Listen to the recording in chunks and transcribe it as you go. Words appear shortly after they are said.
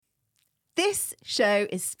This show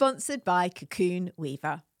is sponsored by Cocoon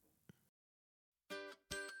Weaver.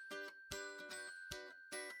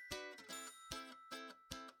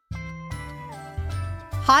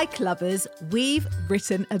 Hi Clubbers, we've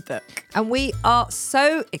written a book. And we are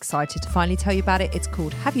so excited to finally tell you about it. It's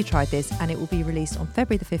called Have You Tried This? And it will be released on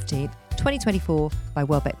February the 15th, 2024 by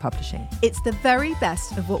Welbeck Publishing. It's the very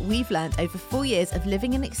best of what we've learned over 4 years of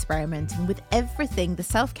living and experimenting with everything the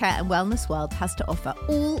self-care and wellness world has to offer,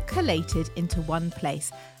 all collated into one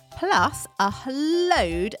place. Plus a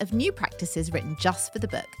load of new practices written just for the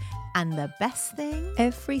book. And the best thing?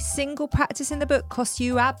 Every single practice in the book costs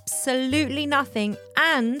you absolutely nothing.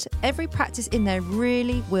 And every practice in there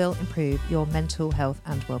really will improve your mental health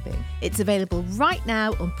and well-being. It's available right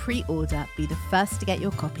now on pre-order. Be the first to get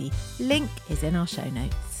your copy. Link is in our show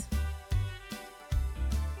notes.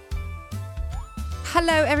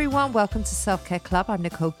 Hello, everyone. Welcome to Self-Care Club. I'm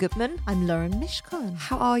Nicole Goodman. I'm Lauren Mishcon.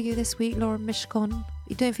 How are you this week, Lauren Mishcon? What are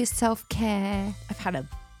you doing for your self-care? I've had a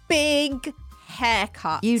big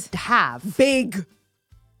haircut. You have? Big.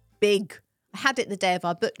 I had it the day of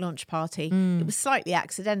our book launch party. It was slightly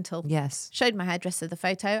accidental. Yes. Showed my hairdresser the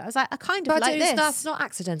photo. I was like, I kind of like this. That's not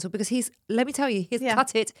accidental because let me tell you, he's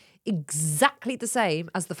cut it exactly the same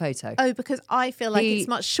as the photo. Oh, because I feel like it's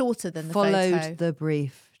much shorter than the photo. Followed the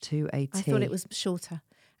brief to a T. I thought it was shorter.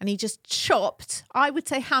 And he just chopped, I would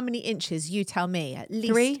say how many inches, you tell me. At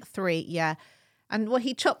least three, yeah. And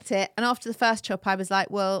he chopped it. And after the first chop, I was like,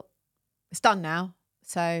 well, it's done now.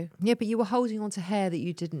 So yeah, but you were holding on to hair that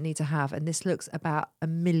you didn't need to have, and this looks about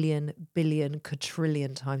 1,000,000,000, billion,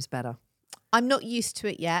 quadrillion times better. I'm not used to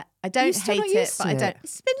it yet. I don't hate it, but I don't.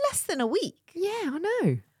 It's been less than a week. Yeah, I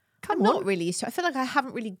know. I'm not really used to it. I feel like I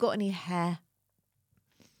haven't really got any hair.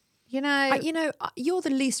 You're the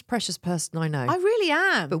least precious person I know. I really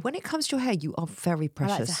am. But when it comes to your hair, you are very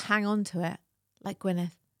precious. I like to hang on to it, like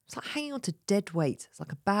Gwyneth. It's like hanging on to dead weight. It's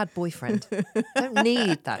like a bad boyfriend. Don't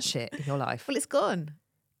need that shit in your life. Well, it's gone.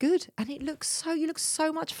 Good. And you look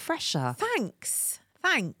so much fresher. Thanks.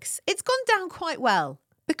 It's gone down quite well.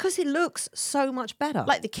 Because it looks so much better.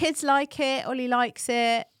 Like the kids like it, Ollie likes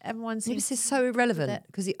it, everyone seems this is so irrelevant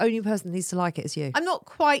because the only person that needs to like it is you. I'm not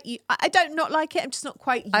quite, I don't not like it, I'm just not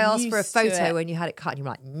quite I asked for a used to photo it. when you had it cut and you were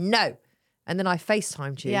like, no. And then I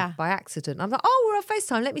FaceTimed you by accident. I'm like, oh, we're on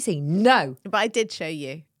FaceTime, let me see. No. But I did show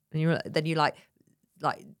you. And then you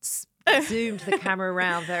zoomed the camera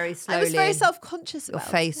around very slowly. I was very self-conscious about it.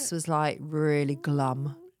 Your face was like really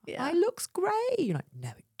glum. Yeah. It looks great. You're like, no,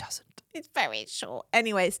 it doesn't. It's very short.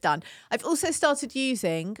 Anyway, it's done. I've also started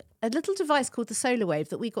using a little device called the Solar Wave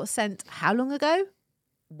that we got sent how long ago?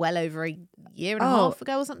 Well over a year and a half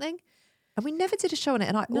ago or something. And we never did a show on it,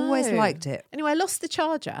 and I always liked it. Anyway, I lost the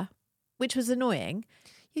charger, which was annoying.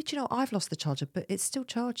 Yeah, do you know, I've lost the charger, but it still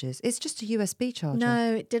charges. It's just a USB charger.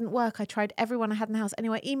 No, it didn't work. I tried every one I had in the house.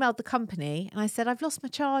 Anyway, I emailed the company and I said, I've lost my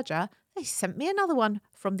charger. They sent me another one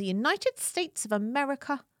from the United States of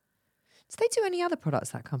America. Do they do any other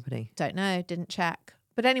products, that company? Don't know, didn't check.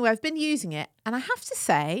 But anyway, I've been using it and I have to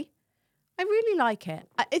say, I really like it.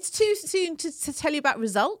 It's too soon to tell you about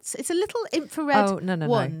results. It's a little infrared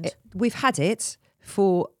wand. No. We've had it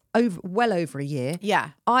for well over a year. Yeah.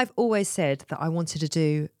 I've always said that I wanted to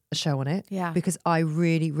do a show on it. Yeah. Because I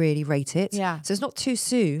really, really rate it. Yeah. So it's not too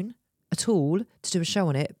soon at all to do a show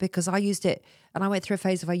on it because I used it and I went through a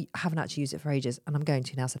phase of I haven't actually used it for ages and I'm going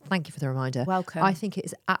to now. So thank you for the reminder. Welcome. I think it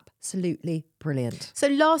is absolutely brilliant. So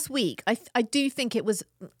last week, I do think it was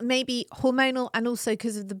maybe hormonal and also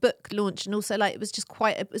because of the book launch and also like it was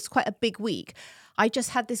quite a big week. I just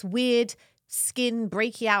had this weird skin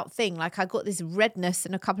breaky out thing. Like I got this redness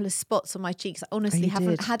and a couple of spots on my cheeks. I honestly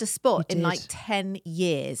haven't had a spot in like 10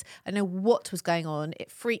 years. I know what was going on.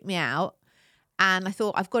 It freaked me out. And I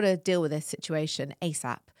thought, I've got to deal with this situation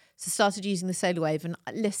ASAP. So started using the Solar Wave. And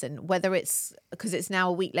listen, whether it's because it's now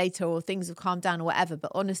a week later or things have calmed down or whatever,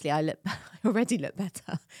 but honestly, I already look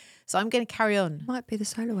better. So I'm going to carry on. Might be the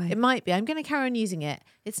Solar Wave. It might be. I'm going to carry on using it.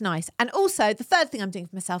 It's nice. And also, the third thing I'm doing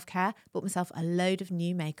for my self-care, bought myself a load of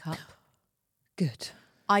new makeup. Good.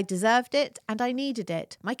 I deserved it and I needed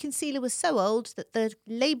it. My concealer was so old that the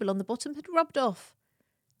label on the bottom had rubbed off.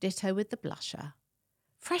 Ditto with the blusher.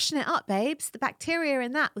 Freshen it up, babes. The bacteria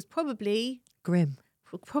in that was probably grim.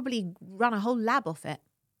 Probably run a whole lab off it.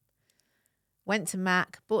 Went to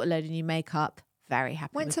MAC, bought a load of new makeup. Very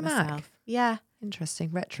happy with myself. Went to MAC? Yeah.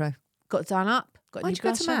 Interesting. Retro. Got done up. Got a new Why'd you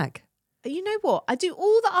go to MAC? You know what? I do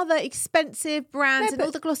all the other expensive brands and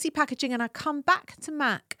all the glossy packaging and I come back to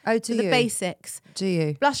MAC for the basics. Do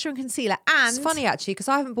you? Blusher and concealer. And it's funny actually because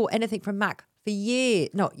I haven't bought anything from MAC for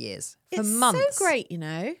months. It's so great, you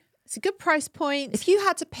know. It's a good price point. If you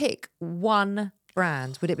had to pick one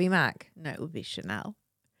brand? Would it be MAC? No, it would be Chanel.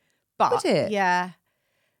 But Would it? Yeah.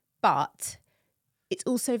 But it's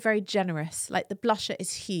also very generous. Like the blusher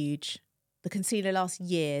is huge. The concealer lasts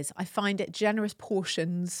years. I find it generous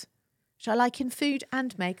portions, which I like in food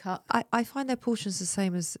and makeup. I find their portions the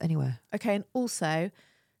same as anywhere. Okay, and also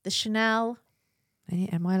the Chanel.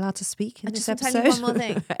 Am I allowed to speak in I this just want to episode? tell you one more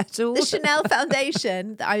thing. At all? The Chanel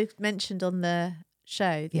foundation that I mentioned on the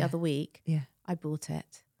show the other week. Yeah. I bought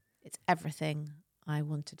it. It's everything I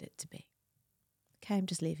wanted it to be. Okay, I'm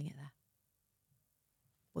just leaving it there.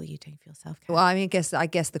 What are you doing for your self-care? Well, I mean, I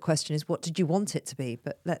guess the question is, what did you want it to be?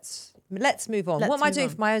 But let's move on. Let's what am I move doing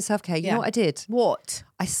on. for my own self-care? You Yeah. know what I did? What?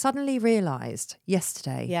 I suddenly realised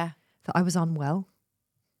yesterday that I was unwell.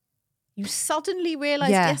 You suddenly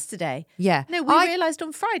realised Yeah. yesterday? Yeah. No, we realised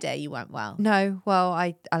on Friday you weren't well. No, well,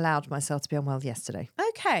 I allowed myself to be unwell yesterday.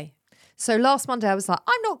 Okay. So last Monday I was like,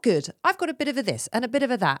 I'm not good. I've got a bit of a this and a bit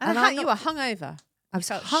of a that. And you were hungover. I was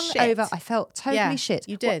felt hungover. shit. I felt totally Yeah, shit.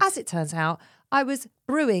 you did. Well, as it turns out, I was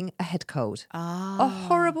brewing a head cold. A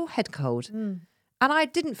horrible head cold. And I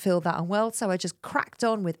didn't feel that unwell, so I just cracked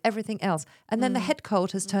on with everything else. And then the head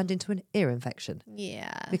cold has turned into an ear infection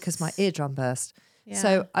Yeah. because my eardrum burst. Yeah.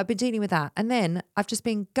 So I've been dealing with that. And then I've just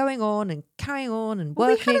been going on and carrying on and Well,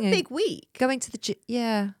 we working. had a and big week. going to the gym.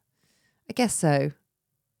 Yeah, I guess so.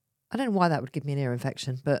 I don't know why that would give me an ear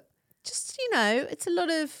infection, but Just, it's a lot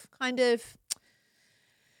of kind of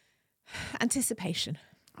anticipation.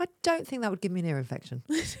 I don't think that would give me an ear infection.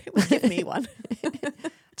 It would give me one. I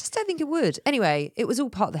just don't think it would. Anyway, it was all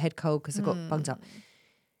part of the head cold because I got bunged up.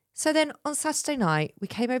 So then on Saturday night, we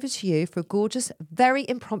came over to you for a gorgeous, very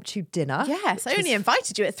impromptu dinner. Yes, I which only was-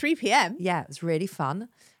 invited you at 3 p.m. Yeah, it was really fun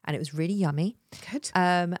and it was really yummy. Good.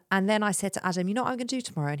 And then I said to Adam, you know what I'm going to do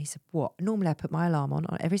tomorrow? And he said, what? Normally I put my alarm on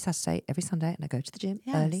every Saturday, every Sunday, and I go to the gym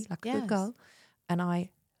Yes, early like a yes. good girl. And I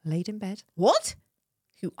laid in bed. What?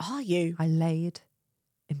 Who are you? I laid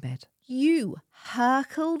in bed. You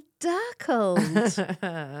Hercle-durkled.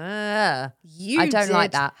 You I don't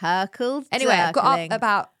like did that. Hercle. Anyway, I got up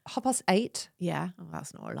about 8:30. Yeah. Oh,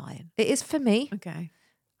 that's not lying. It is for me. Okay.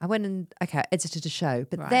 I went and I edited a show,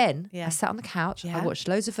 but Right, then yeah. I sat on the couch. Yeah. I watched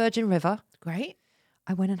loads of Virgin River. Great.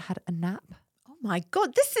 I went and had a nap, Oh my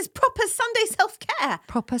God, this is proper Sunday self-care.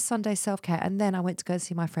 proper Sunday self-care, and then I went to go and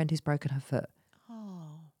see my friend who's broken her foot.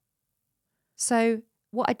 Oh. So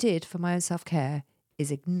what I did for my own self-care is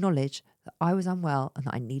acknowledge that I was unwell and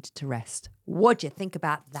that I needed to rest. What do you think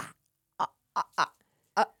about that?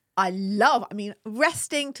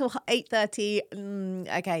 Resting till 8:30.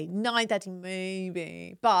 Okay, 9:30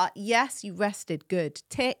 maybe. But yes, you rested. Good.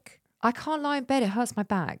 Tick. I can't lie in bed. It hurts my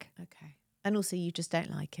back. Okay. And also you just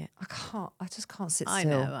don't like it. I just can't sit I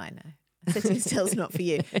still. know. Sitting still's not for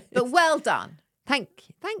you. But well done. Thank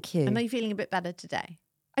you. And are you feeling a bit better today?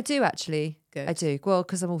 I do actually. Good. I do. Well,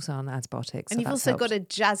 because I'm also on antibiotics. And you've also got a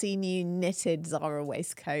jazzy new knitted Zara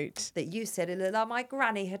waistcoat. that you said it looked like my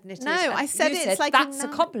granny had knitted. No, And I said you it's like a that's a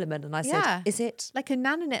nun- compliment, and I Yeah. said, is it? Like a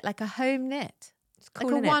nana knit, like a home knit. It's cool,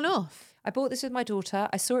 Like a innit? one-off. I bought this with my daughter.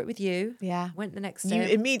 I saw it with you. Yeah. Went the next You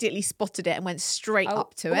day. immediately spotted it and went straight I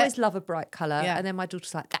up to always it. love a bright colour. Yeah. And then my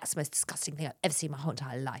daughter's like, that's the most disgusting thing I've ever seen in my whole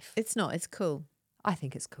entire life. It's not. It's cool. I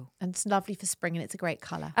think it's cool. And it's lovely for spring and it's a great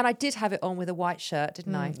colour. And I did have it on with a white shirt,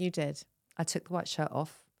 didn't I? You did. I took the white shirt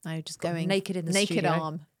off. No, just Got going naked in the naked studio.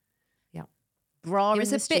 arm. Yeah. Bra It in was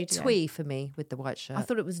the a bit studio. twee for me with the white shirt. I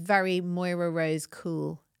thought it was very Moira Rose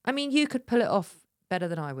cool. I mean, you could pull it off better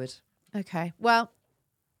than I would. Okay. Well,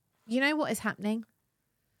 you know what is happening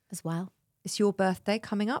as well? It's your birthday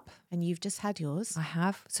coming up. And you've just had yours. I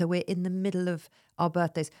have. So we're in the middle of our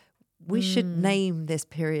birthdays. We should name this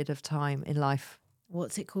period of time in life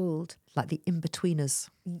What's it called? like the in-betweeners.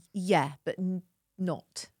 Yeah, but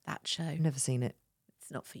not that show. I've never seen it.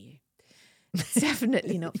 It's not for you. It's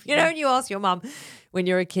definitely not for you. You know, when you ask your mum when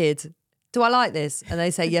you're a kid, do I like this? And they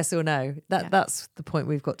say yes or no. That's the point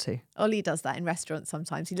we've got to. Ollie does that in restaurants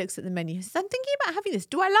sometimes. He looks at the menu and says, I'm thinking about having this.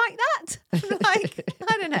 Do I like that? I'm like,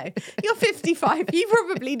 I don't know. You're 55. You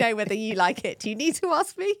probably know whether you like it. Do you need to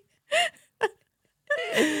ask me?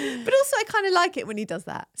 But also, I kind of like it when he does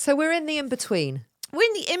that. So we're in the in-between. We're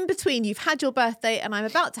in the in-between. You've had your birthday and I'm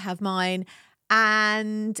about to have mine.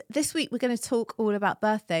 And this week we're going to talk all about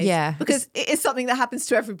birthdays. Yeah. Because it is something that happens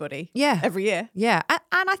to everybody. Yeah. Every year. Yeah. And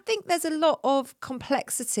I think there's a lot of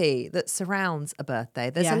complexity that surrounds a birthday.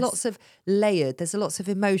 There's Yes. lots of layered, there's lots of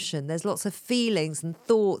emotion, there's lots of feelings and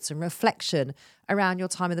thoughts and reflection around your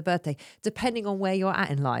time of the birthday, depending on where you're at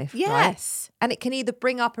in life. Right? Yes. And it can either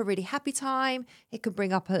bring up a really happy time, it can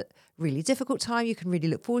bring up a really difficult time, you can really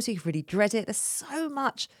look forward to it, you can really dread it. There's so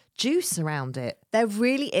much juice around it. There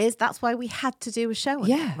really is. That's why we had to do a show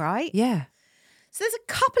on it, right? Yeah. So there's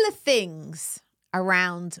a couple of things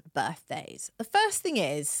around birthdays. The first thing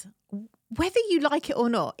is, whether you like it or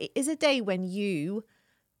not, it is a day when you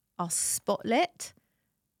are spotlit,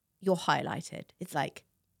 you're highlighted. It's like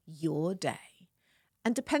your day.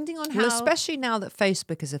 And depending on how... Well, especially now that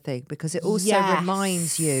Facebook is a thing, because it also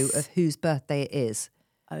reminds you of whose birthday it is.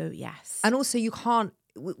 Oh, yes. And also you can't,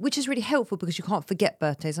 which is really helpful because you can't forget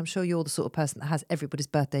birthdays. I'm sure you're the sort of person that has everybody's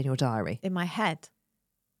birthday in your diary. In my head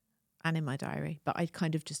and in my diary, but I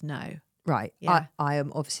kind of just know. Right. Yeah. I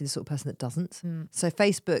am obviously the sort of person that doesn't. So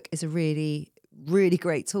Facebook is a really, really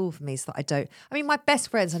great tool for me so that I don't... I mean, my best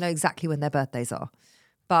friends, I know exactly when their birthdays are.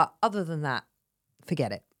 But other than that,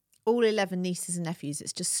 forget it. All 11 nieces and nephews,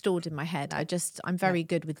 it's just stored in my head. I'm very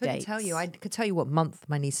good with dates. I could tell you what month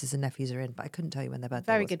my nieces and nephews are in, but I couldn't tell you when their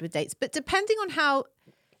birthday Very was. good with dates. But depending on how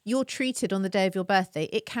you're treated on the day of your birthday,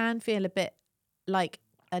 it can feel a bit like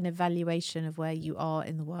an evaluation of where you are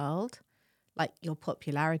in the world, like your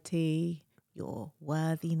popularity, your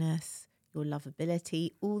worthiness, your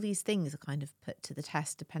lovability. All these things are kind of put to the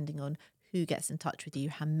test depending on who gets in touch with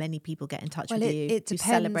you, how many people get in touch with you, it who depends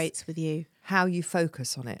celebrates with you. how you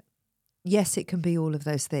focus on it. Yes, it can be all of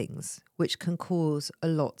those things, which can cause a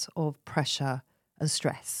lot of pressure and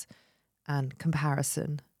stress and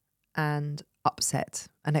comparison and upset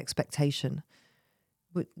and expectation.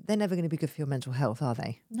 But they're never going to be good for your mental health, are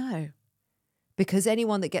they? No. Because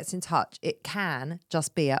anyone that gets in touch, it can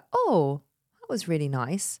just be oh, that was really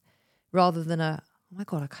nice, rather than oh my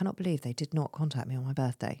God, I cannot believe they did not contact me on my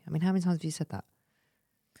birthday. I mean, how many times have you said that?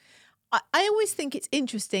 I always think it's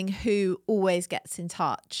interesting who always gets in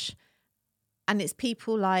touch. And it's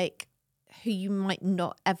people like who you might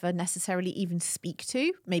not ever necessarily even speak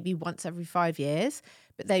to, maybe once every 5 years,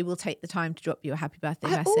 but they will take the time to drop you a happy birthday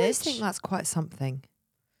message. I always think that's quite something,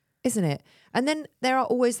 isn't it? And then there are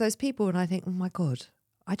always those people, and I think, oh my God,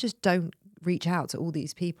 I just don't reach out to all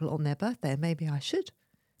these people on their birthday, and maybe I should.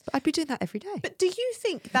 But I'd be doing that every day. But do you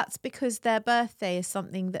think that's because their birthday is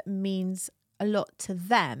something that means a lot to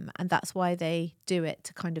them and that's why they do it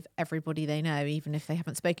to kind of everybody they know, even if they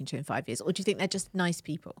haven't spoken to in 5 years? Or do you think they're just nice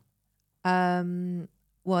people?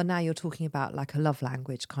 Well, now you're talking about like a love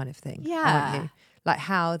language kind of thing, Yeah. aren't you? Like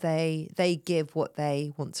how they give what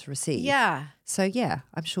they want to receive. Yeah. So yeah,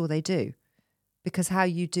 I'm sure they do. Because how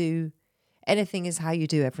you do anything is how you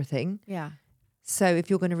do everything. Yeah. So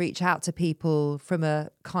if you're going to reach out to people from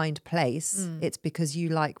a kind place, it's because you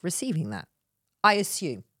like receiving that. I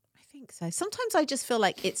assume. I think so. Sometimes I just feel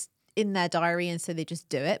like it's in their diary and so they just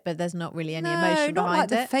do it, but there's not really any No, emotion not like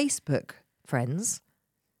behind it. the Facebook friends.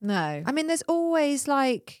 No. I mean, there's always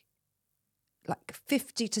like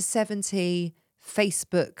 50 to 70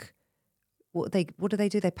 Facebook. What do they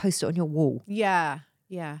do? They post it on your wall. Yeah.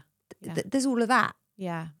 Yeah. Yeah. There's all of that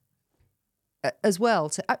Yeah. as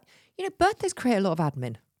well. Birthdays create a lot of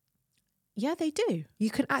admin. Yeah, they do. You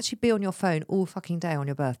can actually be on your phone all fucking day on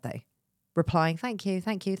your birthday, replying, thank you,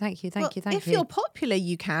 thank you, thank you, thank you, thank you. If you're popular,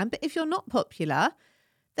 you can, but if you're not popular,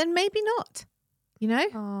 then maybe not. You know?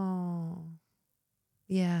 Oh,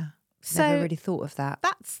 yeah. So Never really thought of that.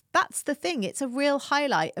 That's the thing. It's a real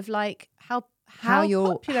highlight of like how you're-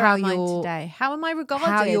 popular how am I you're- today? How am I regarded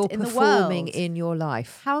How you're in the performing world? in your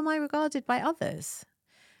life. How am I regarded by others?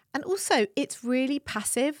 And also, it's really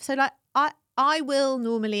passive. So like I will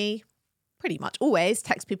normally pretty much always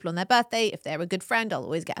text people on their birthday. If they're a good friend, I'll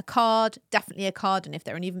always get a card, definitely a card. And if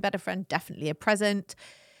they're an even better friend, definitely a present.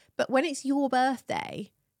 But when it's your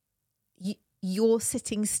birthday, you're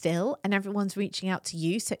sitting still and everyone's reaching out to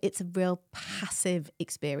you. So it's a real passive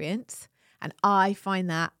experience. And I find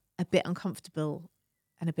that a bit uncomfortable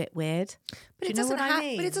and a bit weird. But Do you it know doesn't what I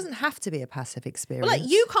mean? But it doesn't have to be a passive experience. Well, like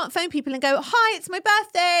you can't phone people and go, hi, it's my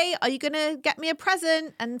birthday. Are you going to get me a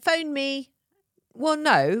present and phone me? Well,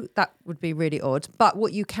 no, that would be really odd. But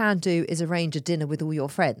what you can do is arrange a dinner with all your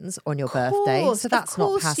friends on your birthday. So that's not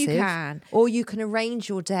course passive. you can. Or you can arrange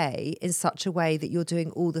your day in such a way that you're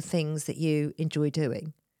doing all the things that you enjoy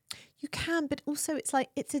doing. You can, but also it's like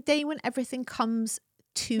it's a day when everything comes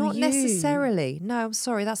to Not you. necessarily. No, I'm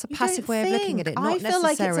sorry. That's a You passive don't way of looking at think. it. Not I feel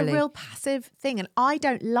like necessarily. it's a real passive thing, and I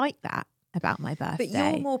don't like that about my birthday. But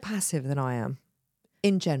you're more passive than I am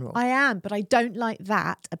in general. I am, but I don't like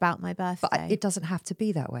that about my birthday. But it doesn't have to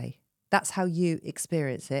be that way. That's how you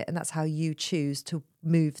experience it, and that's how you choose to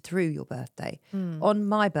move through your birthday. On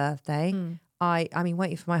my birthday, I mean,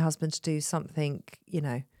 waiting for my husband to do something,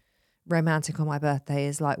 romantic on my birthday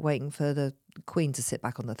is like waiting for the Queen to sit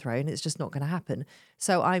back on the throne. It's just not going to happen.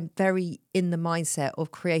 So I'm very in the mindset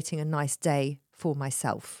of creating a nice day for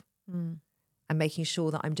myself and making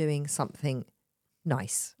sure that I'm doing something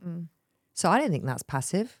nice. So I don't think that's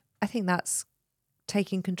passive. I think that's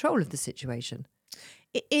taking control of the situation.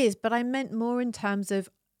 It is, but I meant more in terms of,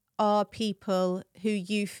 are people who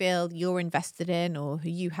you feel you're invested in or who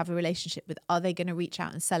you have a relationship with, are they going to reach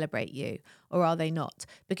out and celebrate you, or are they not?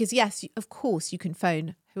 Because yes, of course you can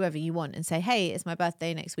phone whoever you want and say, hey, it's my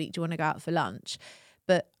birthday next week, do you want to go out for lunch?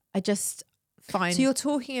 But I just find... So you're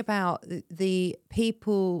talking about the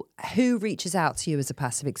people who reaches out to you as a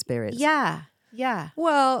passive experience? Yeah.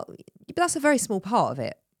 Well, that's a very small part of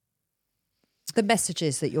it. The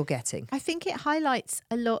messages that you're getting. I think it highlights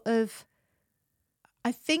a lot of...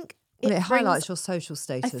 It highlights your social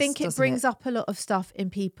status. I think it brings up a lot of stuff in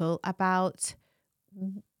people about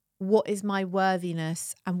what is my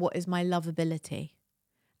worthiness and what is my lovability.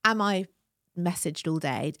 Am I messaged all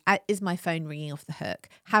day? Is my phone ringing off the hook?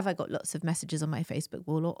 Have I got lots of messages on my Facebook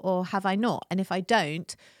wall, or have I not? And if I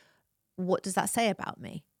don't, what does that say about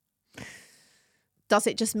me? Does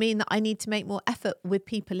it just mean that I need to make more effort with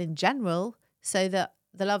people in general so that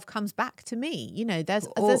the love comes back to me? You know, there's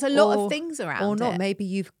a lot of things around it. Or not. Maybe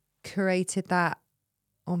you've created that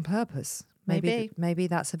on purpose. Maybe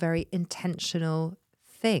that's a very intentional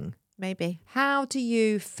thing. Maybe. How do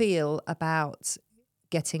you feel about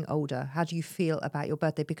getting older? How do you feel about your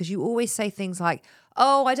birthday? Because you always say things like,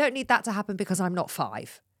 oh, I don't need that to happen because I'm not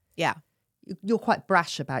 5. Yeah. You're quite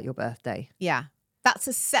brash about your birthday. Yeah. That's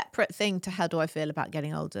a separate thing to how do I feel about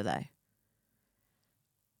getting older, though.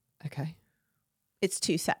 Okay. It's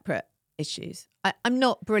 2 separate issues. I'm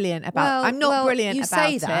not brilliant about it.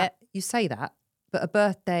 You say that, but a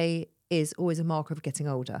birthday is always a marker of getting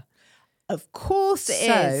older. Of course it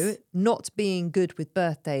is. So not being good with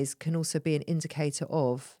birthdays can also be an indicator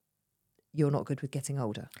of you're not good with getting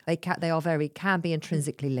older. They can be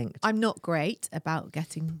intrinsically linked. I'm not great about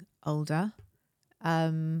getting older.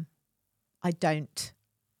 I don't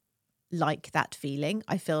like that feeling.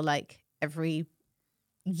 I feel like every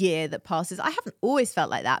year that passes, I haven't always felt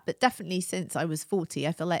like that, but definitely since I was 40,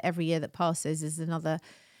 I feel like every year that passes is another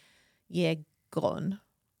year gone.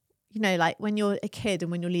 You know, like when you're a kid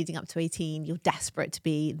and when you're leading up to 18, you're desperate to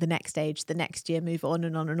be the next age, the next year, move on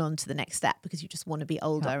and on and on to the next step because you just want to be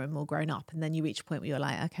older and more grown up. And then you reach a point where you're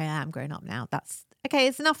like, okay, I am grown up now. That's okay,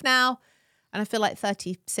 it's enough now. And I feel like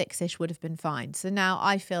 36-ish would have been fine. So now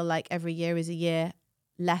I feel like every year is a year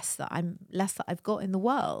less that I've got in the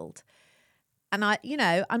world. And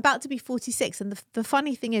I'm about to be 46. And the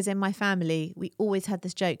funny thing is, in my family, we always had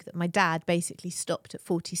this joke that my dad basically stopped at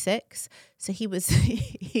 46. So he was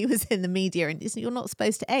in the media and you're not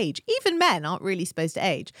supposed to age. Even men aren't really supposed to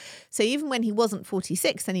age. So even when he wasn't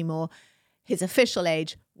 46 anymore, his official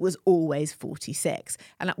age was always 46.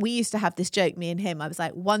 And we used to have this joke, me and him. I was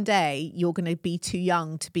like, one day you're going to be too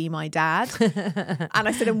young to be my dad. And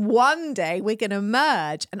I said, and one day we're going to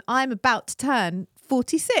merge. And I'm about to turn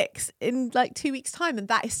 46 in like 2 weeks' time. And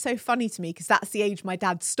that is so funny to me because that's the age my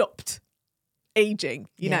dad stopped aging.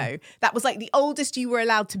 You know, that was like the oldest you were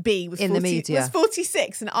allowed to be was in the media. Was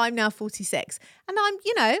 46. And I'm now 46. And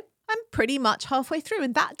I'm pretty much halfway through.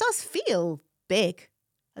 And that does feel big.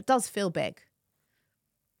 It does feel big.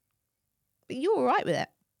 But you're all right with it.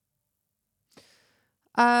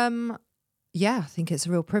 Yeah, I think it's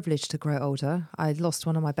a real privilege to grow older. I lost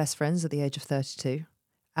one of my best friends at the age of 32.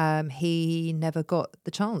 He never got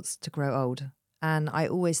the chance to grow old. And I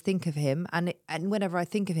always think of him, and whenever I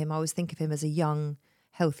think of him, I always think of him as a young,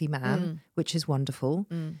 healthy man, which is wonderful.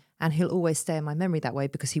 And he'll always stay in my memory that way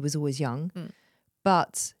because he was always young.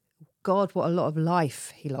 But God, what a lot of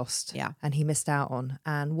life he lost and he missed out on,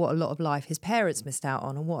 and what a lot of life his parents missed out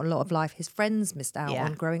on, and what a lot of life his friends missed out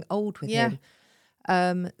on growing old with him.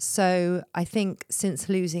 So I think since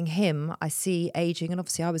losing him, I see aging, and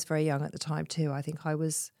obviously I was very young at the time too. I think I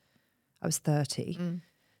was 30.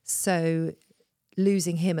 So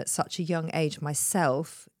losing him at such a young age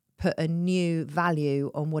myself put a new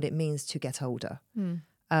value on what it means to get older.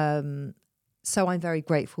 So I'm very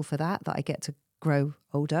grateful for that I get to grow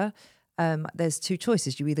older. There's 2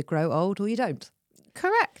 choices. You either grow old or you don't.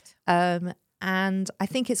 Correct. And I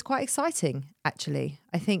think it's quite exciting, actually.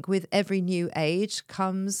 I think with every new age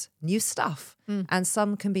comes new stuff. And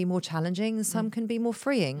some can be more challenging and some can be more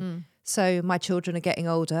freeing. So my children are getting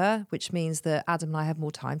older, which means that Adam and I have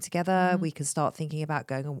more time together. We can start thinking about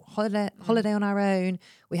going on holiday on our own.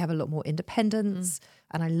 We have a lot more independence.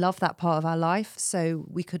 And I love that part of our life. So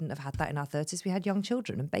we couldn't have had that in our 30s. We had young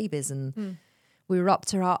children and babies and we were up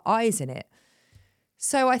to our eyes in it.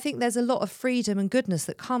 So I think there's a lot of freedom and goodness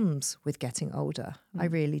that comes with getting older. I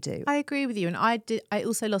really do. I agree with you. And I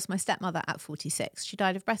also lost my stepmother at 46. She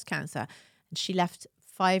died of breast cancer and she left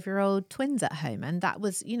 5-year-old twins at home. And that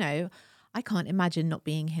was, I can't imagine not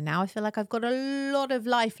being here now. I feel like I've got a lot of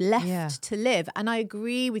life left to live. And I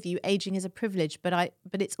agree with you, aging is a privilege, but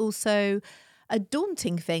it's also a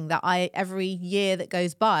daunting thing that every year that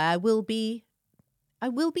goes by, I will be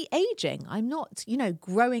aging. I'm not,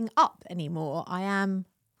 growing up anymore. I am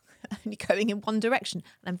only going in one direction.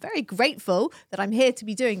 And I'm very grateful that I'm here to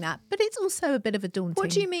be doing that. But it's also a bit of a daunting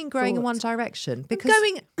What do you mean growing in one thought. direction? Because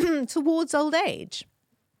going towards old age.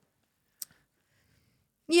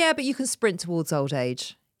 Yeah, but you can sprint towards old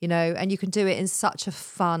age, and you can do it in such a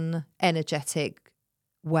fun, energetic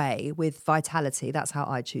way with vitality. That's how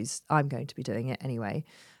I'm going to be doing it anyway.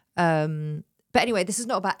 But anyway, this is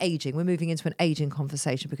not about aging. We're moving into an aging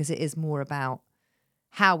conversation because it is more about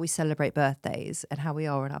how we celebrate birthdays and how we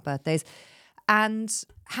are on our birthdays and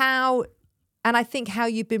I think how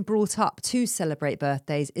you've been brought up to celebrate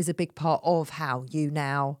birthdays is a big part of how you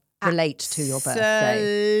now relate to your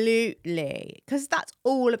birthday. Absolutely. Because that's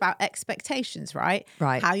all about expectations, right?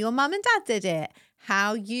 Right. How your mum and dad did it,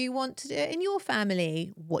 how you want to do it in your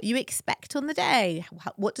family, what you expect on the day,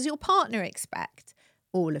 what does your partner expect,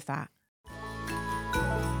 all of that.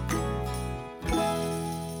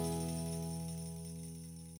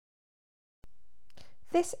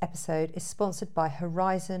 This episode is sponsored by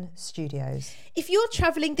Horizon Studios. If you're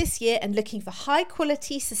travelling this year and looking for high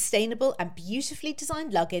quality, sustainable and beautifully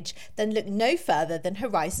designed luggage, then look no further than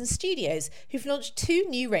Horizon Studios, who've launched 2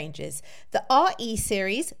 new ranges. The RE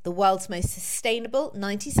series, the world's most sustainable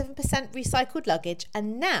 97% recycled luggage,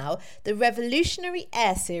 and now the revolutionary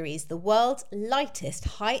Air series, the world's lightest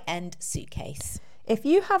high-end suitcase. If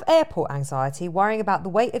you have airport anxiety, worrying about the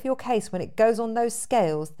weight of your case when it goes on those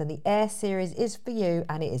scales, then the Air series is for you,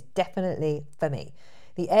 and it is definitely for me.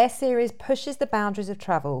 The Air series pushes the boundaries of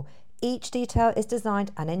travel. Each detail is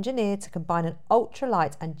designed and engineered to combine an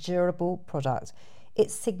ultralight and durable product.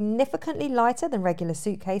 It's significantly lighter than regular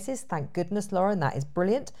suitcases, thank goodness, Lauren, that is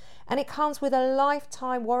brilliant. And it comes with a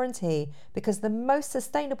lifetime warranty because the most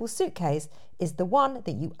sustainable suitcase is the one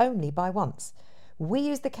that you only buy once. We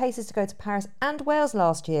used the cases to go to Paris and Wales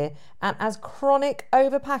last year, and as chronic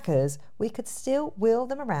overpackers, we could still wheel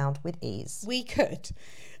them around with ease. We could.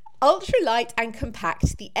 Ultralight and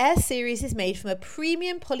compact, the Air series is made from a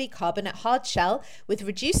premium polycarbonate hard shell with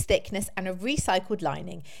reduced thickness and a recycled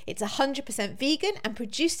lining. It's 100% vegan and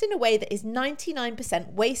produced in a way that is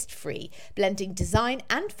 99% waste-free, blending design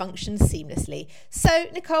and function seamlessly. So,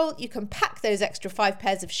 Nicole, you can pack those extra 5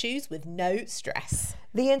 pairs of shoes with no stress.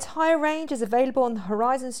 The entire range is available on the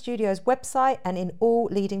Horizon Studios website and in all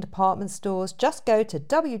leading department stores. Just go to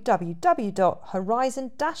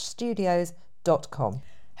www.horizon-studios.com.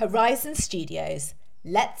 Horizon Studios.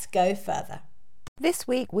 Let's go further. This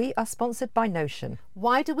week we are sponsored by Notion.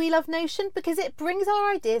 Why do we love Notion? Because it brings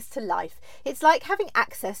our ideas to life. It's like having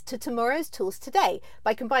access to tomorrow's tools today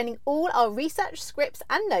by combining all our research, scripts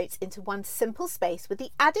and notes into one simple space with the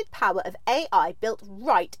added power of AI built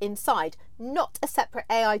right inside, not a separate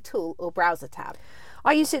AI tool or browser tab.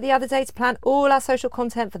 I used it the other day to plan all our social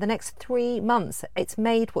content for the next 3 months. It's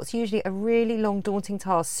made what's usually a really long, daunting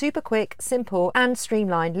task super quick, simple and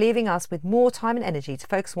streamlined, leaving us with more time and energy to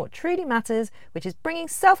focus on what truly matters, which is bringing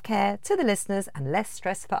self-care to the listeners and less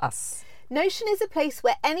stress for us. Notion is a place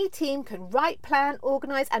where any team can write, plan,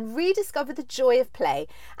 organise and rediscover the joy of play.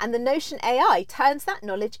 And the Notion AI turns that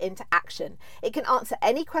knowledge into action. It can answer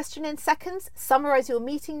any question in seconds, summarise your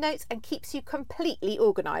meeting notes and keeps you completely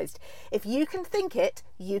organised. If you can think it,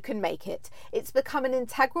 you can make it. It's become an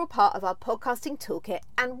integral part of our podcasting toolkit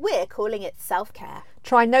and we're calling it self-care.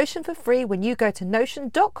 Try Notion for free when you go to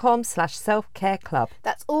notion.com/selfcareclub.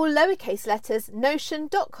 That's all lowercase letters,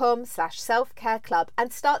 notion.com/selfcareclub,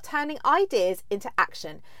 and start turning ideas into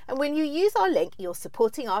action. And when you use our link, you're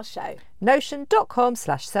supporting our show.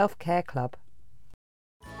 Notion.com/selfcareclub.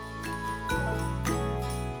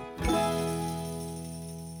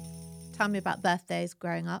 Tell me about birthdays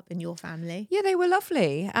growing up in your family. Yeah, they were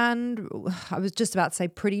lovely. And I was just about to say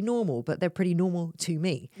pretty normal, but they're pretty normal to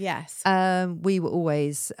me. Yes. We were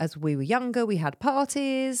always, as we were younger, we had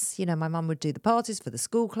parties. You know, my mum would do the parties for the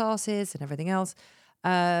school classes and everything else.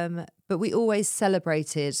 But we always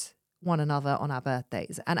celebrated one another on our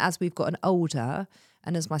birthdays. And as we've gotten older,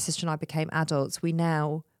 and as my sister and I became adults, we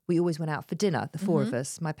always went out for dinner, the 4 of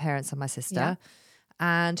us, my parents and my sister. Yeah.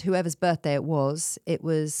 And whoever's birthday it was,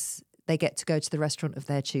 they get to go to the restaurant of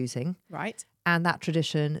their choosing. Right. And that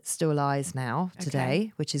tradition still lies now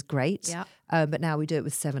today, which is great. Yeah. But now we do it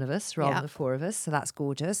with 7 of us rather than 4 of us. So that's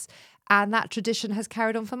gorgeous. And that tradition has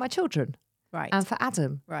carried on for my children. Right. And for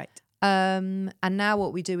Adam. Right. And now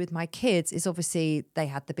what we do with my kids is obviously they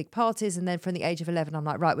had the big parties. And then from the age of 11, I'm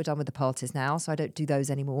like, right, we're done with the parties now. So I don't do those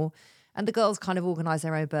anymore. And the girls kind of organise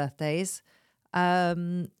their own birthdays.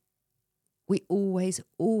 We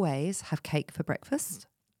always have cake for breakfast.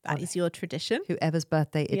 That is your tradition. whoever's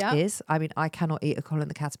birthday it Yeah. is. I mean, I cannot eat a Colin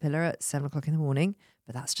the Caterpillar at 7:00 in the morning,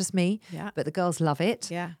 but that's just me. Yeah. But the girls love it.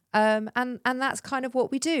 Yeah. And that's kind of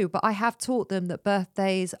what we do. But I have taught them that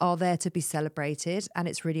birthdays are there to be celebrated and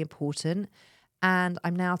it's really important. And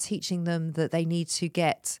I'm now teaching them that they need to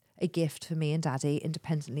get a gift for me and Daddy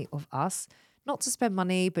independently of us, not to spend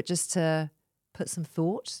money, but just to put some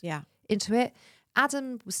thought Yeah. into it.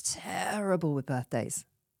 Adam was terrible with birthdays.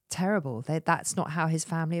 Terrible. That's not how his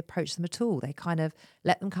family approached them at all. They kind of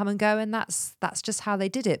let them come and go, and that's just how they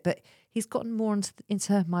did it. But he's gotten more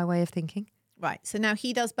into my way of thinking. Right. So now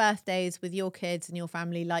he does birthdays with your kids and your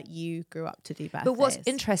family like you grew up to do birthdays. But what's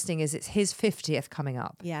interesting is it's his 50th coming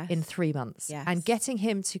up Yes. in 3 months. Yes. And getting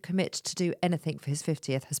him to commit to do anything for his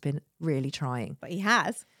 50th has been really trying. But he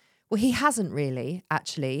has. Well, he hasn't really,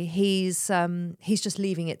 actually. He's just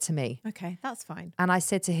leaving it to me. Okay, that's fine. And I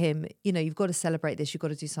said to him, you know, you've got to celebrate this. You've got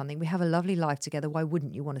to do something. We have a lovely life together. Why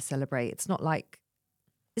wouldn't you want to celebrate? It's not like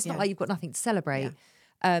you've got nothing to celebrate.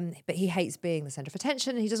 But he hates being the centre of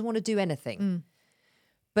attention and he doesn't want to do anything.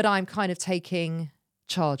 But I'm kind of taking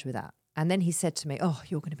charge with that. And then he said to me, oh,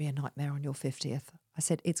 you're going to be a nightmare on your 50th. I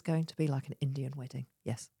said, it's going to be like an Indian wedding.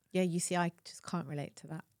 Yes. Yeah, you see, I just can't relate to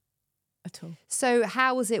that at all. So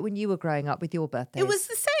how was it when you were growing up with your birthdays? It was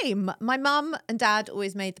the same. My mum and dad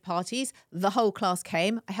always made the parties. The whole class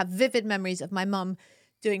came. I have vivid memories of my mum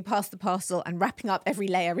doing pass the parcel and wrapping up every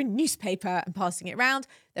layer in newspaper and passing it around.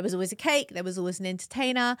 There was always a cake. There was always an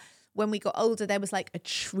entertainer. When we got older, there was like a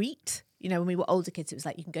treat. You know, when we were older kids, it was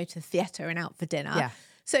like you can go to the theatre and out for dinner. Yeah.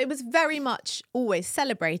 So it was very much always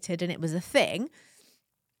celebrated and it was a thing.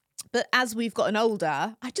 But as we've gotten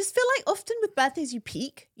older, I just feel like often with birthdays, you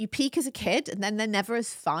peak. You peak as a kid and then they're never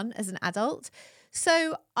as fun as an adult.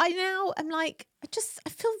 So I now am like, I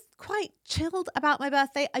feel quite chilled about my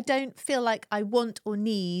birthday. I don't feel like I want or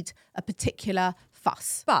need a particular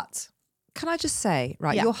fuss. But can I just say,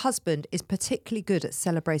 right, Yeah. your husband is particularly good at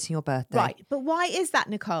celebrating your birthday. Right. But why is that,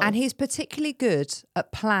 Nicole? And he's particularly good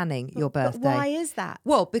at planning your birthday. But why is that?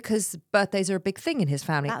 Well, because birthdays are a big thing in his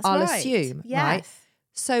family, That's I'll right. assume, Yes. right?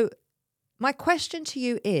 So my question to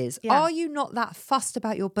you is, Yeah. are you not that fussed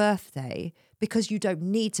about your birthday because you don't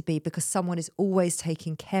need to be, because someone is always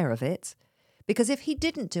taking care of it? Because if he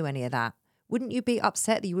didn't do any of that, wouldn't you be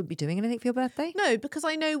upset that you wouldn't be doing anything for your birthday? No, because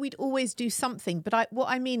I know we'd always do something. But what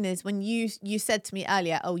I mean is when you said to me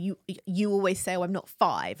earlier, oh, you always say, oh, I'm not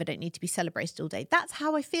 5. I don't need to be celebrated all day. That's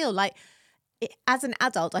how I feel. Like as an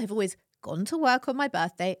adult, I have always gone to work on my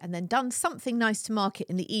birthday and then done something nice to mark it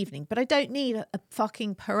in the evening. But I don't need a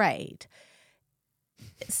fucking parade.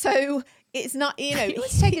 So it's not, you know.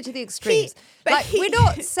 Let's take it to the extremes. We're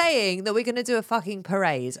not saying that we're going to do a fucking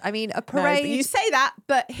parade. I mean, a No, parade. but you say that,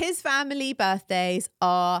 but his family birthdays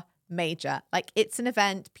are major. Like it's an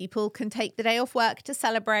event. People can take the day off work to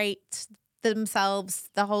celebrate themselves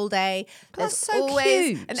the whole day. That's There's so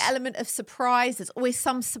always cute. an element of surprise. There's always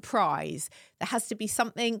some surprise. There has to be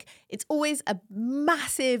something. It's always a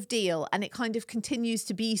massive deal, and it kind of continues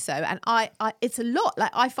to be so. And I it's a lot.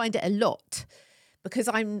 Like I find it a lot. Because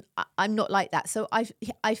I'm not like that. So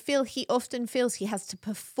I feel he often feels he has to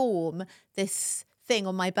perform this thing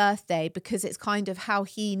on my birthday because it's kind of how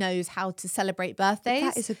he knows how to celebrate birthdays.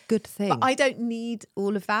 That is a good thing. But I don't need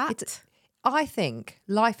all of that. I think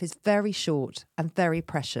life is very short and very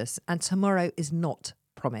precious, and tomorrow is not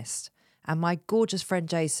promised. And my gorgeous friend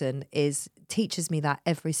Jason teaches me that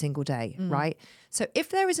every single day, right? So if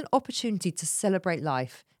there is an opportunity to celebrate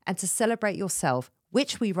life and to celebrate yourself,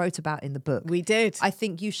 which we wrote about in the book, We did. I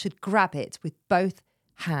think you should grab it with both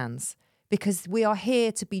hands, because we are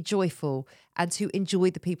here to be joyful and to enjoy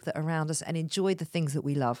the people that are around us and enjoy the things that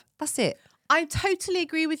we love. That's it. I totally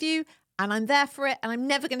agree with you. And I'm there for it. And I'm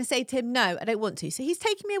never going to say to him, no, I don't want to. So he's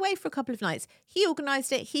taking me away for a couple of nights. He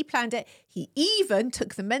organised it. He planned it. He even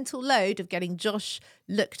took the mental load of getting Josh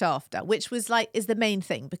looked after, which was is the main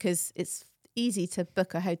thing, because it's easy to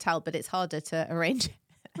book a hotel, but it's harder to arrange.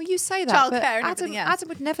 Well, you say that, but Childcare and everything else. Adam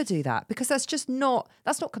would never do that, because that's not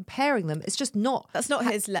comparing them. It's just not. That's not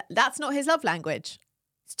his love language.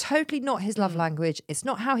 It's totally not his love language. It's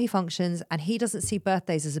not how he functions, and he doesn't see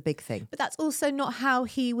birthdays as a big thing. But that's also not how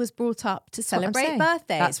he was brought up to what I'm celebrate saying.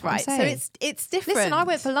 birthdays, That's what I'm right? So saying. it's different. Listen, I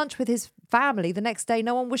went for lunch with his family the next day.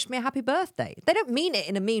 No one wished me a happy birthday. They don't mean it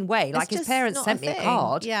in a mean way. Like his just parents not sent a me a thing.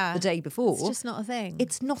 card Yeah. the day before. It's just not a thing.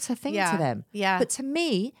 It's not a thing Yeah. to them. Yeah. But to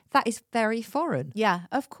me, that is very foreign. Yeah,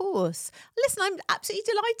 of course. Listen, I'm absolutely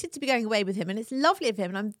delighted to be going away with him, and it's lovely of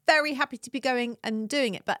him, and I'm very happy to be going and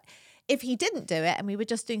doing it. But if he didn't do it and we were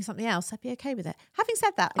just doing something else, I'd be okay with it. Having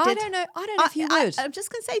said that, I don't know if you would. I'm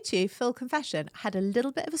just going to say to you, full confession, I had a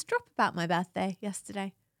little bit of a strop about my birthday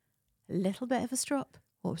yesterday. A little bit of a strop.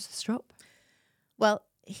 What was the strop? Well,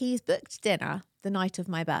 he's booked dinner the night of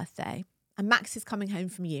my birthday, and Max is coming home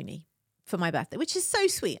from uni for my birthday, which is so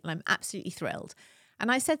sweet, and I'm absolutely thrilled.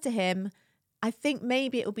 And I said to him, I think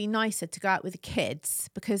maybe it would be nicer to go out with the kids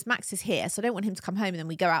because Max is here, so I don't want him to come home and then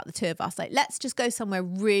we go out, the two of us. Like, let's just go somewhere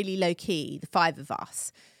really low key, the five of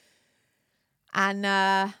us.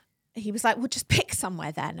 And he was like, well, just pick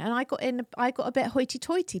somewhere then. And I got a bit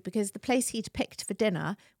hoity-toity because the place he'd picked for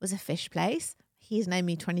dinner was a fish place. He's known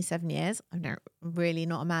me 27 years. I'm really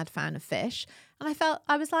not a mad fan of fish. And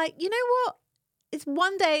I was like, you know what? It's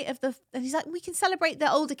one day and he's like, we can celebrate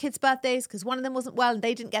their older kids' birthdays because one of them wasn't well and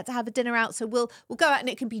they didn't get to have a dinner out. So we'll go out and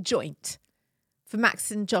it can be joint for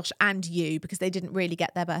Max and Josh and you because they didn't really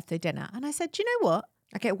get their birthday dinner. And I said, do you know what?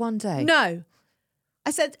 I get one day. No.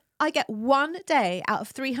 I said, I get one day out of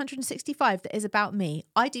 365 that is about me.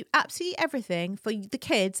 I do absolutely everything for the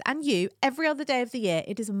kids and you every other day of the year.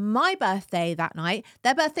 It is my birthday that night.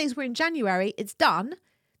 Their birthdays were in January. It's done.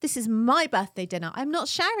 This is my birthday dinner. I'm not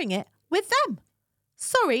sharing it with them.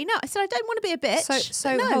 Sorry, no. I said, I don't want to be a bitch.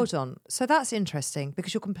 So no. Hold on. So that's interesting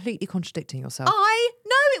because you're completely contradicting yourself.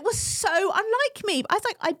 It was so unlike me. I was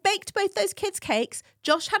like, I baked both those kids' cakes.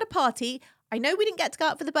 Josh had a party. I know we didn't get to go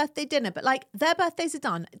out for the birthday dinner, but like their birthdays are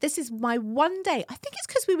done. This is my one day. I think it's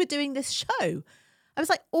because we were doing this show. I was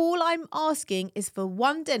like, all I'm asking is for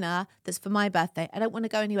one dinner that's for my birthday. I don't want to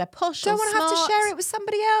go anywhere posh. Don't want to have to share it with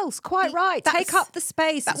somebody else. Quite right. Take up the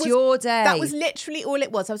space. It's your day. That was literally all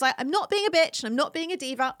it was. I was like, I'm not being a bitch and I'm not being a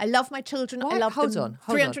diva. I love my children. I love them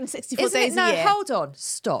 364 days a year. Hold on.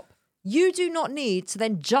 Stop. You do not need to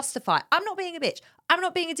then justify, I'm not being a bitch. I'm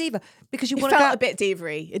not being a diva because you want to go. It felt a bit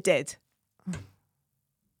diva-y. It did.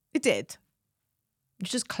 It did. You're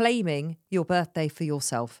just claiming your birthday for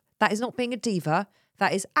yourself. That is not being a diva.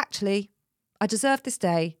 That is actually, I deserve this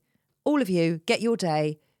day. All of you, get your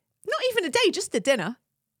day. Not even a day, just the dinner.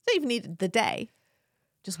 Don't even need the day.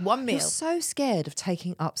 Just one meal. You're so scared of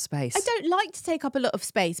taking up space. I don't like to take up a lot of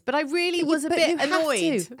space, but I really was a bit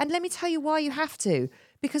annoyed. And let me tell you why you have to.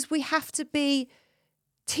 Because we have to be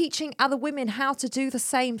teaching other women how to do the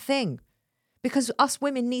same thing. Because us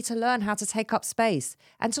women need to learn how to take up space.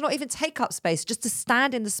 And to not even take up space, just to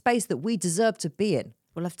stand in the space that we deserve to be in.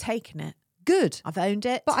 Well, I've taken it. Good. I've owned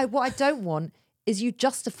it. But what I don't want is you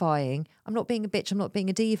justifying, I'm not being a bitch, I'm not being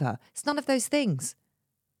a diva. It's none of those things.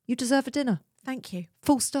 You deserve a dinner. Thank you.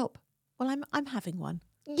 Full stop. Well, I'm having one.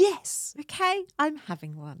 Yes. Okay, I'm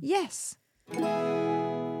having one. Yes.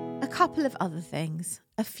 A couple of other things.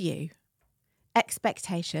 A few.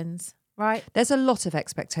 Expectations, right? There's a lot of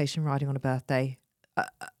expectation riding on a birthday.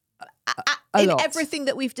 In lot. Everything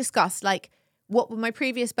that we've discussed, like what were my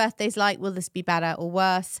previous birthdays like? Will this be better or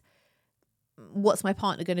worse? What's my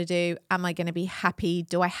partner going to do? Am I going to be happy?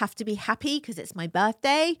 Do I have to be happy because it's my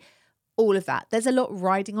birthday? All of that. There's a lot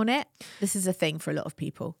riding on it. This is a thing for a lot of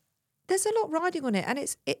people. There's a lot riding on it, and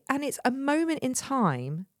it's a moment in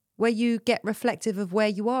time where you get reflective of where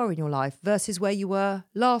you are in your life versus where you were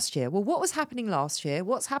last year. Well, what was happening last year?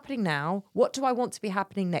 What's happening now? What do I want to be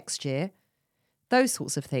happening next year? Those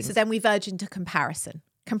sorts of things. So then we verge into comparison.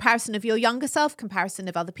 Comparison of your younger self, comparison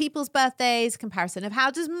of other people's birthdays, comparison of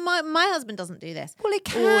how does my husband doesn't do this. Well, it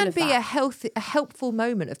can be a helpful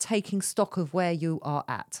moment of taking stock of where you are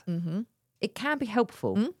at. Mm-hmm. It can be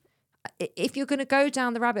helpful. Mm-hmm. If you're going to go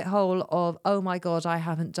down the rabbit hole of, oh my God, I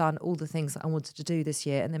haven't done all the things that I wanted to do this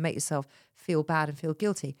year, and then make yourself feel bad and feel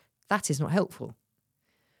guilty, that is not helpful.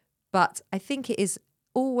 But I think it is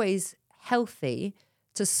always healthy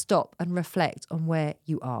to stop and reflect on where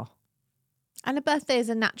you are. And a birthday is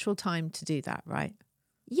a natural time to do that, right?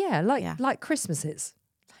 Yeah, like Christmas is.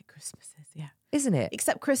 Like Christmas is, yeah. Isn't it?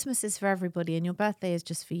 Except Christmas is for everybody and your birthday is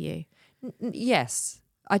just for you. Yes.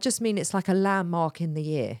 I just mean it's like a landmark in the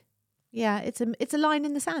year. Yeah, it's a line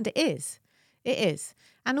in the sand. It is. It is.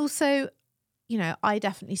 And also, you know, I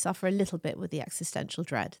definitely suffer a little bit with the existential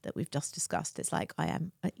dread that we've just discussed. It's like I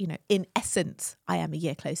am, you know, in essence, I am a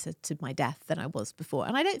year closer to my death than I was before.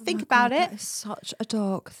 And I don't think about it. That is such a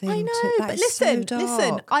dark thing. I know, but listen,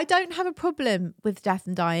 so I don't have a problem with death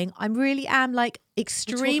and dying. I really am like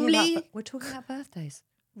extremely... We're talking about birthdays.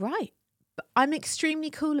 Right. But I'm extremely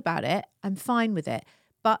cool about it. I'm fine with it.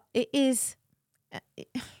 But it is...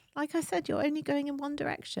 like I said, you're only going in one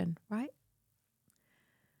direction, right?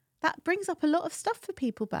 That brings up a lot of stuff for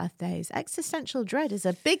people birthdays. Existential dread is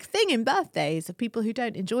a big thing in birthdays of people who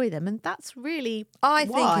don't enjoy them. And that's really I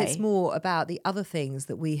think it's more about the other things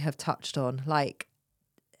that we have touched on. Like,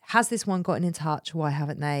 has this one gotten in touch? Why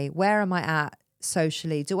haven't they? Where am I at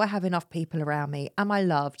socially? Do I have enough people around me? Am I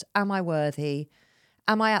loved? Am I worthy?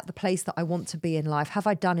 Am I at the place that I want to be in life? Have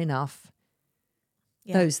I done enough?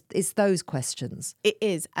 Yeah. Those questions. It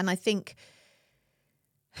is. And I think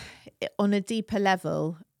on a deeper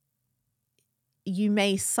level, you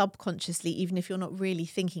may subconsciously, even if you're not really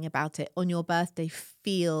thinking about it, on your birthday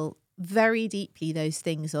feel very deeply those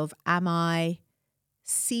things of, am I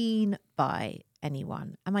seen by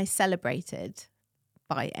anyone? Am I celebrated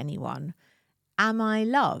by anyone? Am I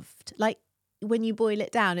loved? Like, when you boil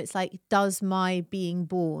it down, it's like, does my being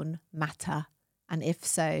born matter? And if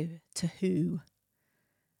so, to who?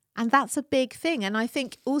 And that's a big thing. And I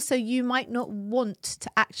think also you might not want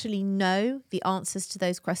to actually know the answers to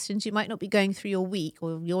those questions. You might not be going through your week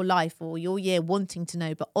or your life or your year wanting to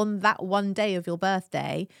know. But on that one day of your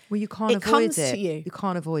birthday, well, you can't it avoid comes it. to you. You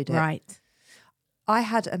can't avoid it. Right. I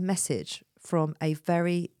had a message from a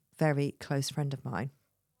very, very close friend of mine,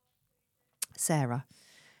 Sarah,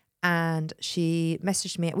 and she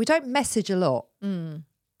messaged me. We don't message a lot.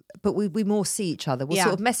 But we more see each other. We'll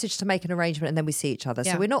sort of message to make an arrangement and then we see each other.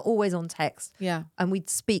 So we're not always on text. Yeah. And we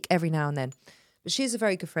speak every now and then. But she's a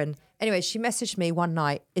very good friend. Anyway, she messaged me one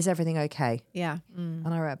night, is everything okay? Yeah. And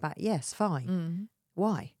I wrote back, yes, fine.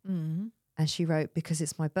 Why? And she wrote, because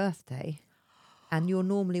it's my birthday and you're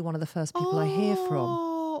normally one of the first people I hear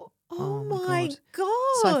from. Oh my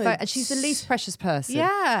God. So and she's the least precious person.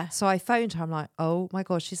 Yeah. So I phoned her. I'm like, oh my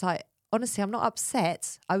God. She's like, honestly, I'm not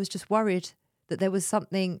upset. I was just worried that there was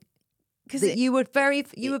something that you were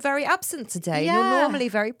very absent today. Yeah. And you're normally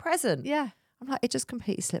very present. Yeah. I'm like, it just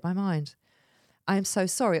completely slipped my mind. I am so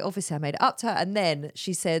sorry. Obviously, I made it up to her. And then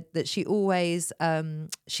she said that she always,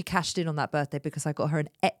 she cashed in on that birthday because I got her an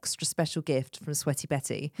extra special gift from Sweaty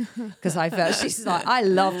Betty. Because I felt, she's like, I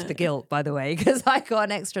loved the guilt, by the way, because I got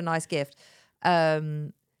an extra nice gift.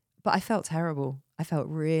 But I felt terrible. I felt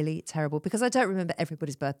really terrible because I don't remember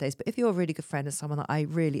everybody's birthdays. But if you're a really good friend and someone that I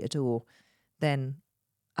really adore, then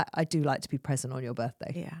I do like to be present on your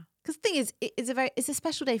birthday. Yeah. Because the thing is, it's a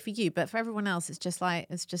special day for you, but for everyone else, it's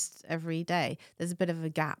just every day. There's a bit of a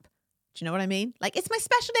gap. Do you know what I mean? Like, it's my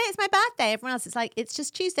special day, it's my birthday. Everyone else, it's like, it's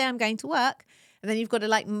just Tuesday, I'm going to work. And then you've got to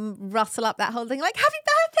like rustle up that whole thing, like, happy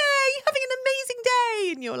birthday, you're having an amazing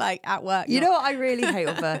day. And you're like at work. You know what I really hate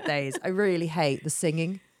on birthdays? I really hate the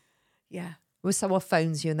singing. Yeah. When someone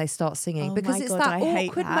phones you and they start singing, Oh because my it's God, that I hate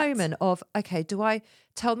awkward that. moment of, okay, do I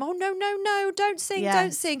tell them, oh, no, don't sing, Yeah.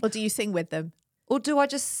 don't sing. Or do you sing with them? Or do I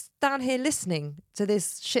just stand here listening to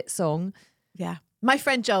this shit song? Yeah. My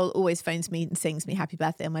friend Joel always phones me and sings me happy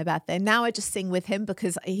birthday on my birthday. And now I just sing with him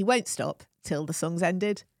because he won't stop till the song's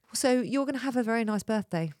ended. So you're going to have a very nice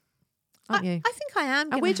birthday, aren't you? I think I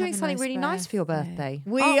am. And we're doing something really nice for your birthday.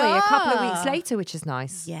 We aren't are. A couple of weeks later, which is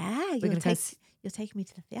nice. Yeah. You're taking me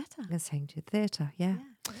to the theatre. I'm going to take you to the theatre, yeah.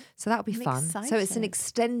 So that'll be I'm fun. So it's an excited.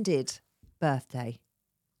 extended birthday.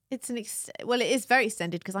 It's well, it is very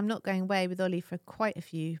extended because I'm not going away with Ollie for quite a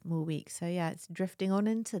few more weeks. So yeah, it's drifting on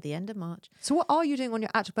into the end of March. So what are you doing on your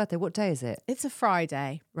actual birthday? What day is it? It's a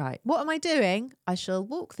Friday. Right. What am I doing? I shall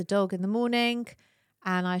walk the dog in the morning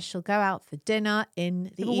and I shall go out for dinner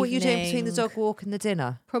in the evening. What are you doing between the dog walk and the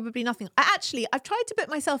dinner? Probably nothing. I've tried to book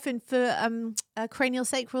myself in for a cranial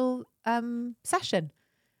sacral session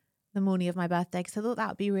the morning of my birthday because I thought that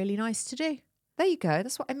would be really nice to do. There you go.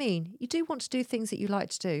 That's what I mean. You do want to do things that you like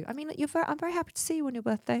to do. I mean, I'm very happy to see you on your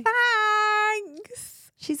birthday.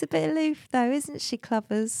 Thanks. She's a bit aloof though, isn't she,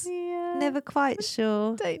 Clovers? Yeah. Never quite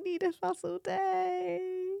sure. Don't need a fuss all day.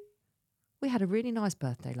 We had a really nice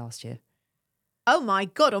birthday last year. Oh my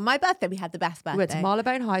God, on my birthday we had the best birthday. We went to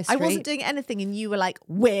Marylebone High Street. I wasn't doing anything and you were like,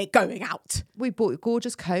 we're going out. We bought a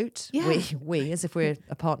gorgeous coat. Yeah. We, as if we're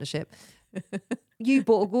a partnership. You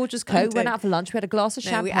bought a gorgeous coat, went out for lunch, we had a glass of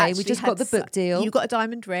champagne, we just got the book deal. You got a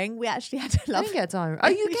diamond ring. We actually had a I lovely... didn't get a diamond. Oh,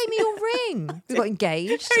 you gave me your ring. We got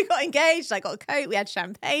engaged. We got engaged. I got a coat. We had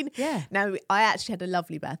champagne. Yeah. No, I actually had a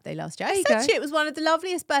lovely birthday last year. There I you said go. to you it was one of the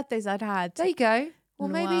loveliest birthdays I'd had. There you go. Well,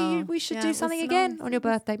 maybe Wow. we should Yeah, do it was something again nice. on your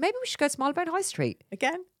birthday. Maybe we should go to Marylebone High Street.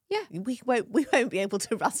 Again? Yeah. We won't be able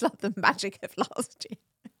to rustle up the magic of last year.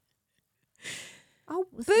 Oh,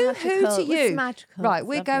 was boo-hoo magical. to It was you. magical. Right, It's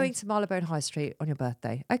we're lovely. going to Marylebone High Street on your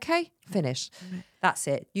birthday. Okay, finished. That's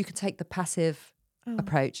it. You can take the passive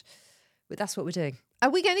approach. But that's what we're doing. Are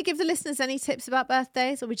we going to give the listeners any tips about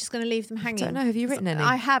birthdays or are we just going to leave them hanging? Don't know. Have you written any?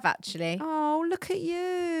 I have actually. Oh, look at you.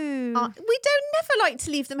 We don't never like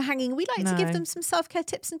to leave them hanging. We like to give No. them some self-care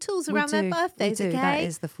tips and tools We around their do. birthdays, We do. okay? That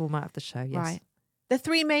is the format of the show, yes. Right. The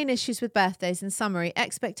three main issues with birthdays, in summary: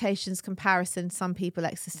 expectations, comparison, some people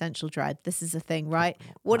existential dread. This is a thing, right?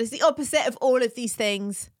 What is the opposite of all of these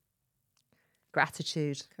things?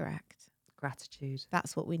 Gratitude. Correct. Gratitude.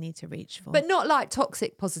 That's what we need to reach for. But not like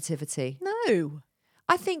toxic positivity. no.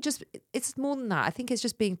 I think just it's more than that. I think it's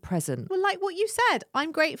just being present. Well, like what you said,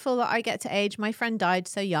 I'm grateful that I get to age. My friend died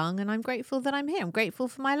so young, and I'm grateful that I'm here. I'm grateful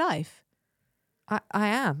for my life. I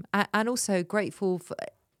am. And also grateful for,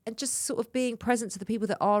 and just sort of being present to the people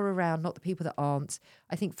that are around, not the people that aren't.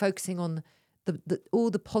 I think focusing on all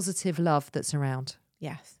the positive love that's around,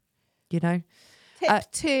 Yes. you know?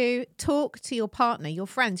 Tip 2, talk to your partner, your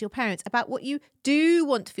friends, your parents about what you do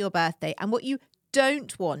want for your birthday and what you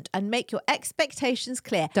don't want, and make your expectations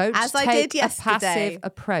clear. Don't as take I did a yesterday. passive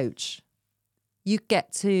approach. You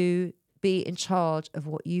get to be in charge of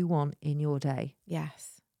what you want in your day.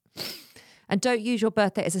 Yes. And don't use your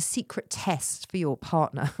birthday as a secret test for your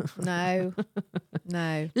partner. No.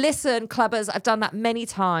 No. Listen, clubbers, I've done that many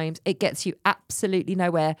times. It gets you absolutely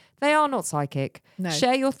nowhere. They are not psychic. No.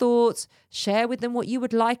 Share your thoughts. Share with them what you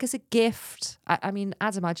would like as a gift. I mean,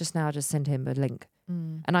 Adam, I just sent him a link.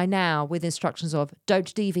 And I now, with instructions of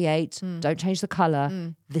don't deviate, don't change the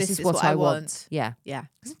colour. This is what I want. Yeah. Yeah.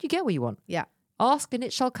 You get what you want. Yeah. Ask and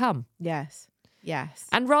it shall come. Yes. Yes.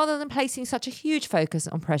 And rather than placing such a huge focus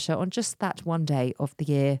on pressure on just that one day of the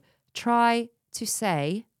year, try to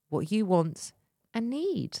say what you want and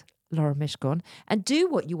need, Laura Mishcon, and do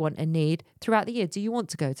what you want and need throughout the year. Do you want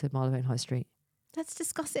to go to Marylebone High Street? Let's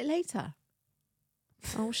discuss it later.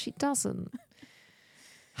 Oh, she doesn't.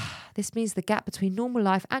 This means the gap between normal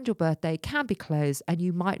life and your birthday can be closed, and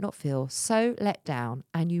you might not feel so let down,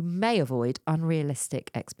 and you may avoid unrealistic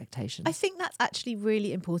expectations. I think that's actually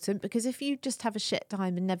really important, because if you just have a shit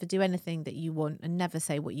time and never do anything that you want and never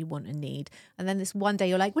say what you want and need, and then this one day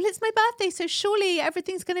you're like, well, it's my birthday, so surely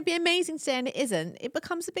everything's going to be amazing today, and it isn't, it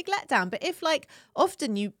becomes a big letdown. But if like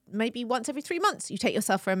often you, maybe once every 3 months, you take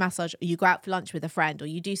yourself for a massage, or you go out for lunch with a friend, or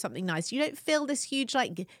you do something nice, you don't feel this huge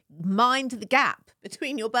like mind the gap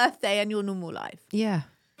between your birthday and your normal life. Yeah,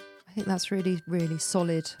 I think that's really, really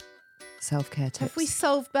solid self-care tips. Have we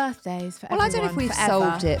solved birthdays for Well, I don't know if we've forever?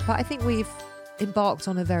 solved it, but I think we've embarked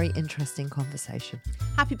on a very interesting conversation.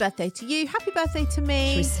 Happy birthday to you. Happy birthday to Should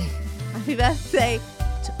me. we see? Happy birthday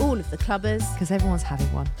to all of the clubbers. Because everyone's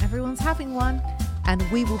having one. Everyone's having one. And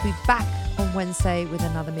we will be back on Wednesday with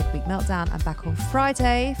another Midweek Meltdown, and back on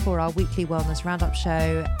Friday for our weekly Wellness Roundup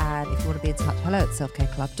show. And if you want to be in touch,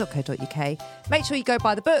 hello@selfcareclub.co.uk. Make sure you go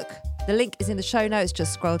buy the book. The link is in the show notes.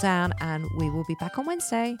 Just scroll down and we will be back on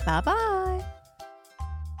Wednesday. Bye-bye.